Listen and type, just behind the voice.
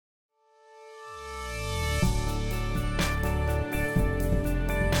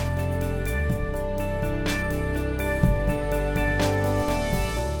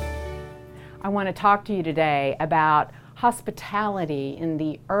want to talk to you today about hospitality in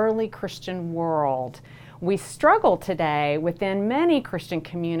the early Christian world. We struggle today within many Christian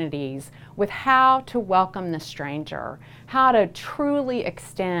communities with how to welcome the stranger, how to truly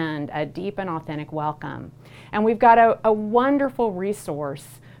extend a deep and authentic welcome. And we've got a wonderful resource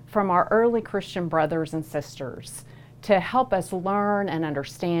from our early Christian brothers and sisters to help us learn and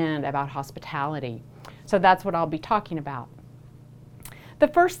understand about hospitality. So that's what I'll be talking about. The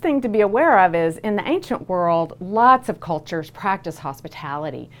first thing to be aware of is in the ancient world, lots of cultures practice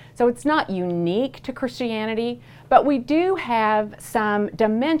hospitality. So it's not unique to Christianity, but we do have some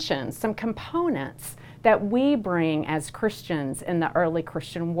dimensions, some components that we bring as Christians in the early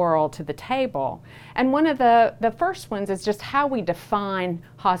Christian world to the table. And one of the first ones is just how we define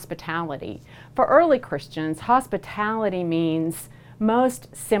hospitality. For early Christians, hospitality means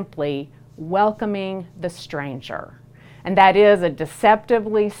most simply welcoming the stranger. And that is a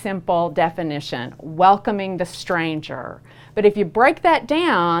deceptively simple definition, welcoming the stranger. But if you break that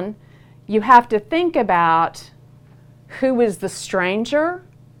down, you have to think about who is the stranger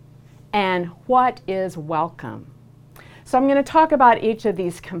and what is welcome. So I'm going to talk about each of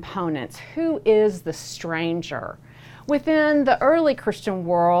these components. Who is the stranger? Within the early Christian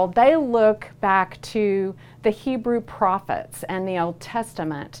world, they look back to the Hebrew prophets and the Old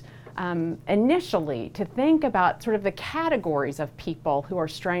Testament initially to think about sort of the categories of people who are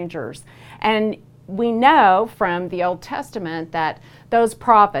strangers. And we know from the Old Testament that those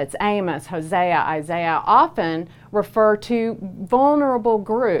prophets, Amos, Hosea, Isaiah, often refer to vulnerable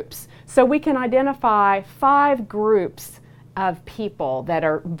groups. So we can identify 5 groups of people that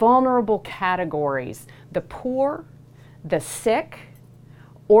are vulnerable categories: the poor, the sick,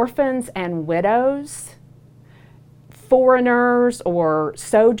 orphans and widows, foreigners or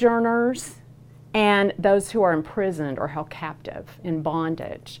sojourners, and those who are imprisoned or held captive in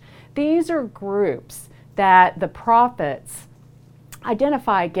bondage. These are groups that the prophets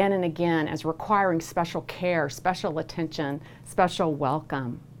identify again and again as requiring special care, special attention, special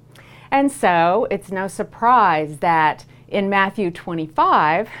welcome. And so it's no surprise that in Matthew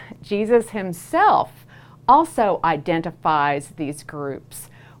 25, Jesus himself also identifies these groups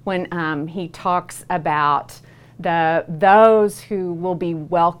when he talks about those who will be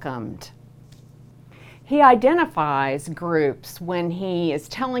welcomed. He identifies groups when he is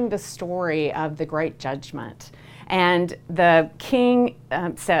telling the story of the Great Judgment. And the king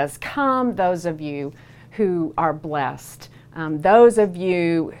says, "Come, those of you who are blessed, those of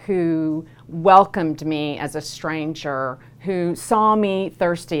you who welcomed me as a stranger, who saw me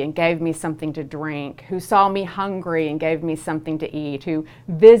thirsty and gave me something to drink, who saw me hungry and gave me something to eat, who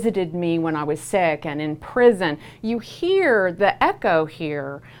visited me when I was sick and in prison." You hear the echo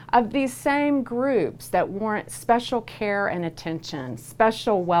here of these same groups that warrant special care and attention,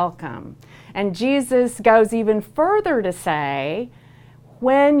 special welcome. And Jesus goes even further to say,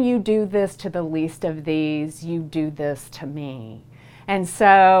 "When you do this to the least of these, you do this to me." And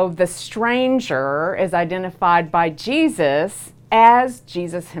so the stranger is identified by Jesus as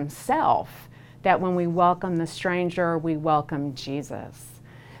Jesus himself, that when we welcome the stranger, we welcome Jesus.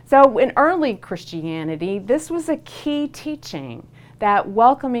 So in early Christianity, this was a key teaching, that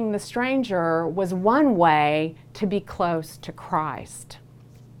welcoming the stranger was one way to be close to Christ.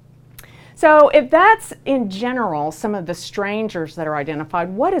 So if that's in general some of the strangers that are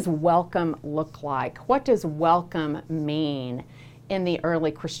identified, what does welcome look like? What does welcome mean in the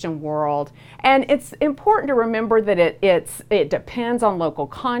early Christian world? And it's important to remember that it depends on local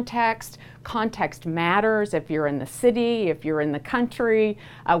context. Context matters if you're in the city, if you're in the country,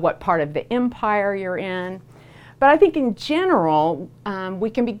 what part of the empire you're in. But I think in general, we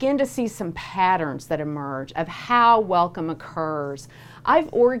can begin to see some patterns that emerge of how welcome occurs.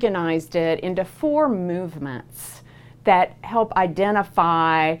 I've organized it into 4 movements that help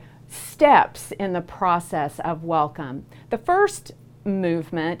identify steps in the process of welcome. The first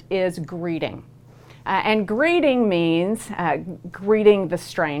movement is greeting. And greeting means greeting the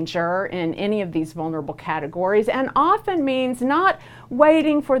stranger in any of these vulnerable categories, and often means not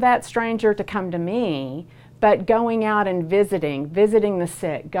waiting for that stranger to come to me, but going out and visiting the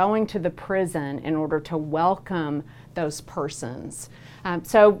sick, going to the prison in order to welcome those persons.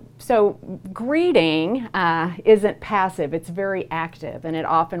 So greeting isn't passive, it's very active, and it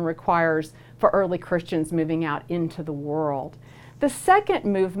often requires, for early Christians, moving out into the world. The second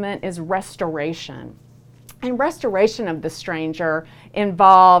movement is restoration. And restoration of the stranger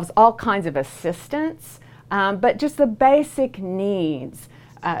involves all kinds of assistance, but just the basic needs.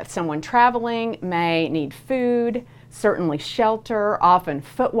 Someone traveling may need food, certainly shelter. Often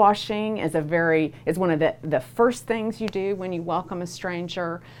foot washing is one of the first things you do when you welcome a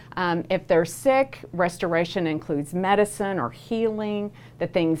stranger. If they're sick, restoration includes medicine or healing, the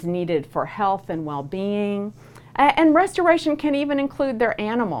things needed for health and well-being. And restoration can even include their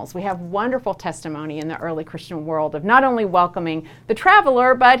animals. We have wonderful testimony in the early Christian world of not only welcoming the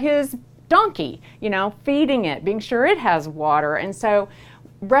traveler, but his donkey, feeding it, being sure it has water. And so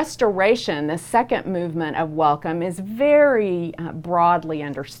restoration, the second movement of welcome, is very broadly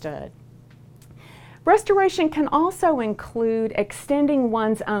understood. Restoration can also include extending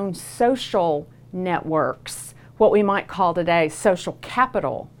one's own social networks, what we might call today social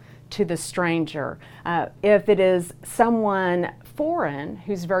capital, to the stranger. If it is someone foreign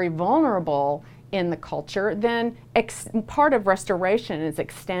who's very vulnerable in the culture, then part of restoration is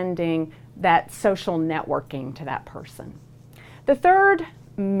extending that social networking to that person. The third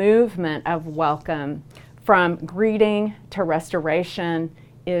movement of welcome, from greeting to restoration,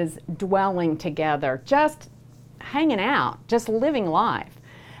 is dwelling together, just hanging out, just living life.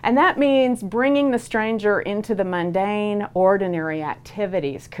 And that means bringing the stranger into the mundane, ordinary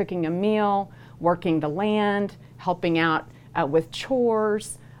activities, cooking a meal, working the land, helping out with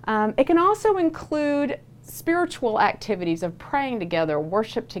chores. It can also include spiritual activities of praying together,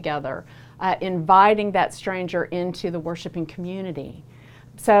 worship together, inviting that stranger into the worshiping community.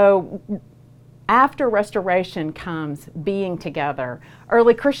 So after restoration comes being together.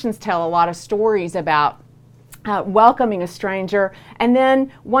 Early Christians tell a lot of stories about welcoming a stranger, and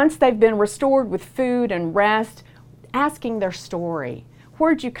then once they've been restored with food and rest, asking their story.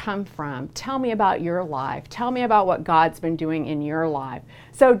 Where'd you come from? Tell me about your life. Tell me about what God's been doing in your life.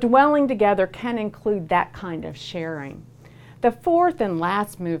 So dwelling together can include that kind of sharing. The fourth and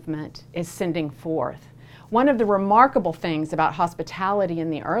last movement is sending forth. One of the remarkable things about hospitality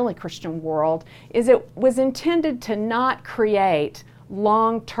in the early Christian world is it was intended to not create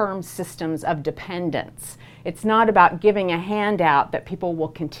long-term systems of dependence. It's not about giving a handout that people will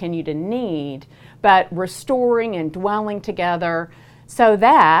continue to need, but restoring and dwelling together so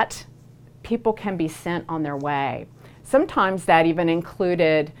that people can be sent on their way. Sometimes that even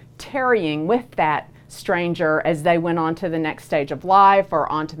included tarrying with that stranger as they went on to the next stage of life or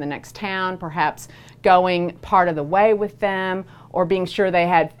on to the next town, perhaps going part of the way with them, or being sure they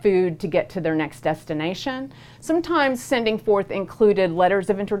had food to get to their next destination. Sometimes sending forth included letters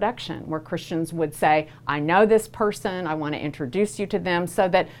of introduction, where Christians would say, I know this person, I want to introduce you to them, so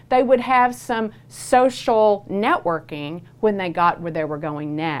that they would have some social networking when they got where they were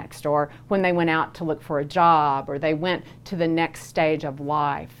going next, or when they went out to look for a job, or they went to the next stage of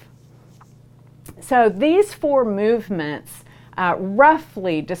life. So these four movements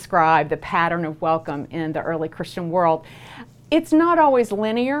roughly describe the pattern of welcome in the early Christian world. It's not always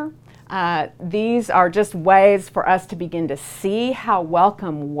linear. These are just ways for us to begin to see how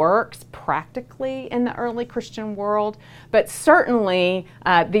welcome works practically in the early Christian world, but certainly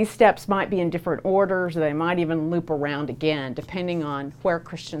these steps might be in different orders, or they might even loop around again, depending on where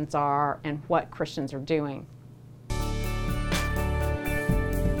Christians are and what Christians are doing.